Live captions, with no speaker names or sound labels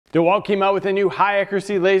DeWalt came out with a new high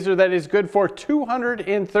accuracy laser that is good for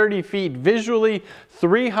 230 feet visually,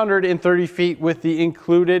 330 feet with the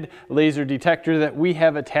included laser detector that we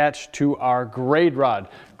have attached to our grade rod.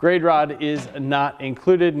 Grade rod is not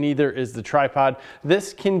included, neither is the tripod.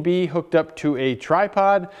 This can be hooked up to a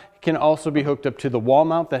tripod. It can also be hooked up to the wall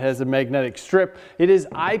mount that has a magnetic strip. It is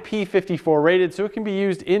IP54 rated, so it can be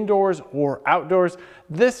used indoors or outdoors.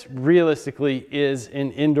 This realistically is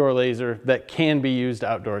an indoor laser that can be used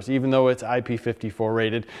outdoors, even though it's IP54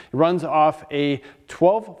 rated. It runs off a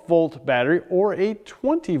 12-volt battery or a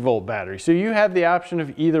 20-volt battery, so you have the option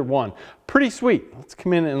of either one. Pretty sweet. Let's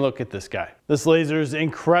come in and look at this guy. This laser is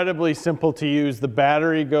incredibly simple to use. The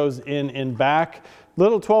battery goes in and back.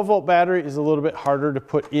 Little 12-volt battery is a little bit harder to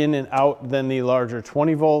put in and out than the larger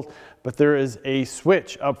 20-volt, but there is a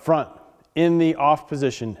switch up front in the off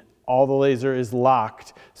position. All the laser is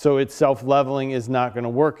locked, so its self-leveling is not going to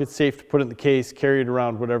work. It's safe to put it in the case, carry it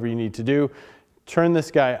around, whatever you need to do. Turn this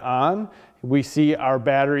guy on. We see our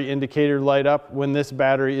battery indicator light up. When this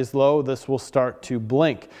battery is low, this will start to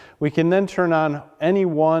blink. We can then turn on any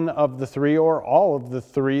one of the three or all of the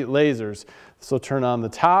three lasers. So turn on the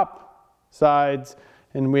top, sides,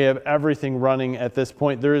 and we have everything running at this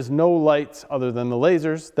point. There is no lights other than the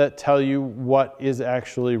lasers that tell you what is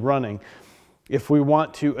actually running. If we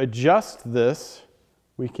want to adjust this,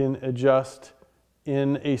 we can adjust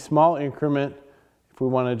in a small increment. If we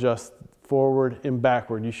want to adjust forward and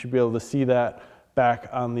backward, you should be able to see that back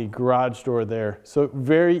on the garage door there. So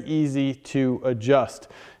very easy to adjust.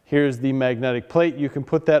 Here's the magnetic plate. You can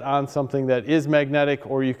put that on something that is magnetic,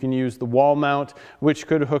 or you can use the wall mount, which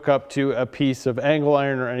could hook up to a piece of angle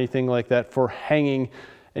iron or anything like that for hanging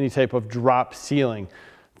any type of drop ceiling.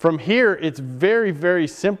 From here, it's very, very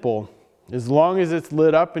simple. As long as it's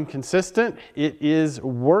lit up and consistent, it is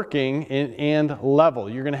working and level.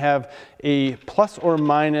 You're going to have a plus or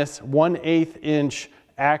minus 1/8 inch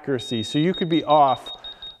accuracy. So you could be off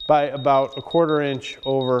by about 1/4 inch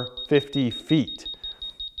over 50 feet.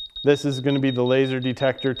 This is going to be the laser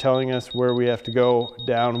detector telling us where we have to go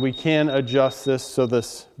down. We can adjust this so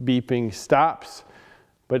this beeping stops,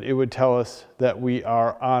 but it would tell us that we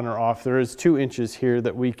are on or off. There is 2 inches here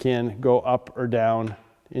that we can go up or down,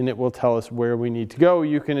 and it will tell us where we need to go.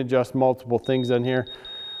 You can adjust multiple things on here,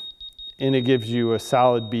 and it gives you a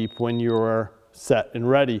solid beep when you are set and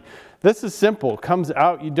ready. This is simple. It comes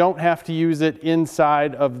out. You don't have to use it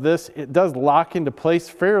inside of this. It does lock into place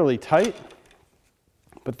fairly tight,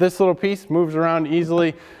 but this little piece moves around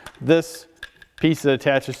easily. This piece that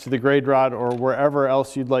attaches to the grade rod or wherever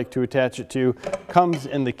else you'd like to attach it to comes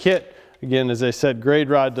in the kit. Again, as I said, grade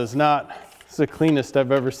rod does not. This is the cleanest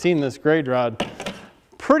I've ever seen this grade rod.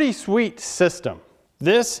 Pretty sweet system.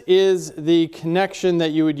 This is the connection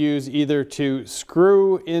that you would use either to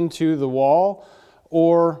screw into the wall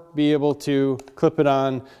or be able to clip it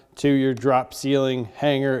on to your drop ceiling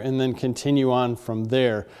hanger and then continue on from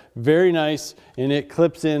there. Very nice, and it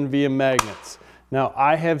clips in via magnets. Now,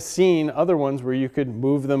 I have seen other ones where you could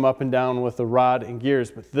move them up and down with a rod and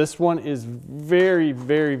gears, but this one is very,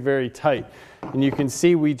 very, very tight. And you can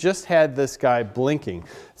see we just had this guy blinking.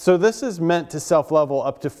 So this is meant to self-level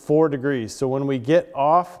up to 4 degrees. So when we get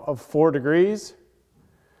off of 4 degrees,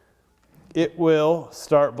 it will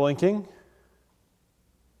start blinking.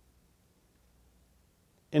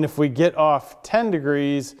 And if we get off 10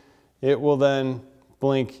 degrees, it will then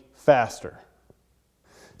blink faster.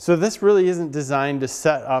 So this really isn't designed to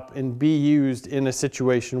set up and be used in a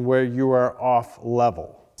situation where you are off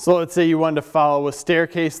level. So let's say you wanted to follow a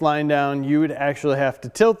staircase line down, you would actually have to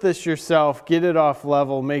tilt this yourself, get it off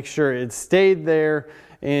level, make sure it stayed there,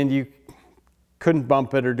 and you couldn't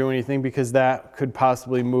bump it or do anything because that could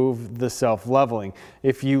possibly move the self-leveling.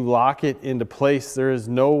 If you lock it into place, there is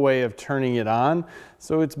no way of turning it on.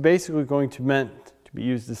 So it's basically going to meant to be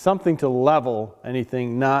used as something to level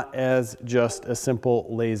anything, not as just a simple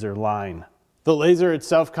laser line. The laser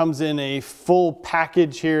itself comes in a full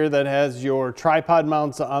package here that has your tripod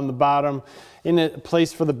mounts on the bottom and a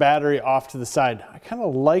place for the battery off to the side. I kind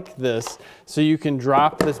of like this, so you can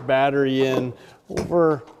drop this battery in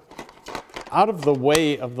over out of the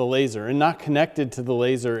way of the laser and not connected to the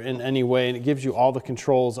laser in any way, and it gives you all the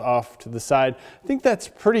controls off to the side. I think that's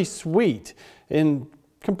pretty sweet. And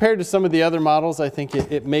compared to some of the other models, I think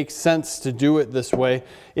it makes sense to do it this way.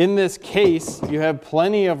 In this case, you have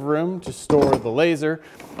plenty of room to store the laser.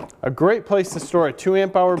 A great place to store a 2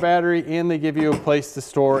 amp hour battery, and they give you a place to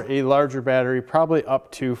store a larger battery, probably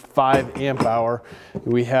up to 5 amp hour.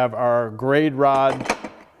 We have our grade rod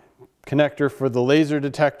connector for the laser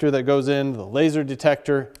detector that goes in. The laser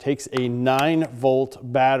detector takes a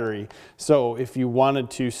 9-volt battery. So if you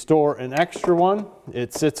wanted to store an extra one,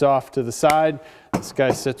 it sits off to the side. This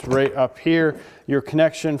guy sits right up here. Your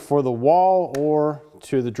connection for the wall or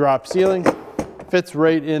to the drop ceiling fits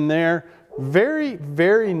right in there. Very,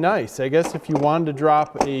 very nice. I guess if you wanted to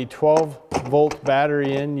drop a 12-volt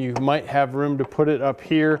battery in, you might have room to put it up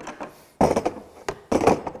here.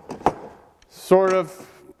 Sort of,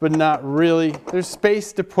 but not really. There's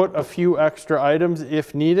space to put a few extra items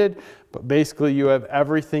if needed, but basically you have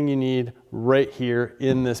everything you need right here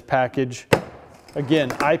in this package. Again,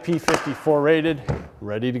 IP54 rated,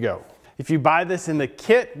 ready to go. If you buy this in the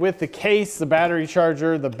kit with the case, the battery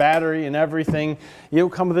charger, the battery and everything,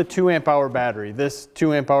 it'll come with a 2-amp-hour battery. This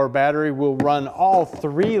 2-amp-hour battery will run all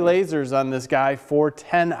 3 lasers on this guy for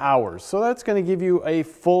 10 hours. So that's going to give you a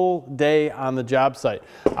full day on the job site.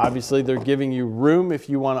 Obviously, they're giving you room if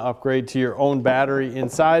you want to upgrade to your own battery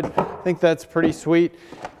inside. I think that's pretty sweet.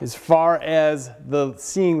 As far as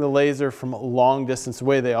seeing the laser from a long distance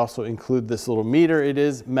away, they also include this little meter. It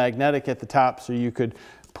is magnetic at the top, so you could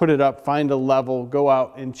put it up, find a level, go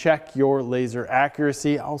out and check your laser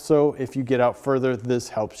accuracy. Also, if you get out further, this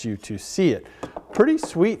helps you to see it. Pretty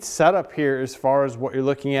sweet setup here as far as what you're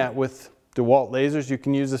looking at with DeWalt lasers. You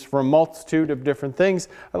can use this for a multitude of different things.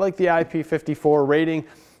 I like the IP54 rating.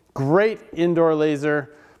 Great indoor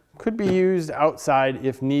laser. Could be used outside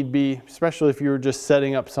if need be, especially if you were just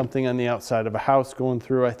setting up something on the outside of a house going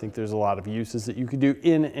through. I think there's a lot of uses that you could do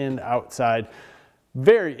in and outside.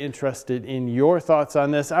 Very interested in your thoughts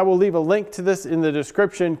on this. I will leave a link to this in the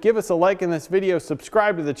description. Give us a like in this video.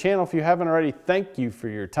 Subscribe to the channel if you haven't already. Thank you for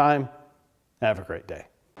your time. Have a great day.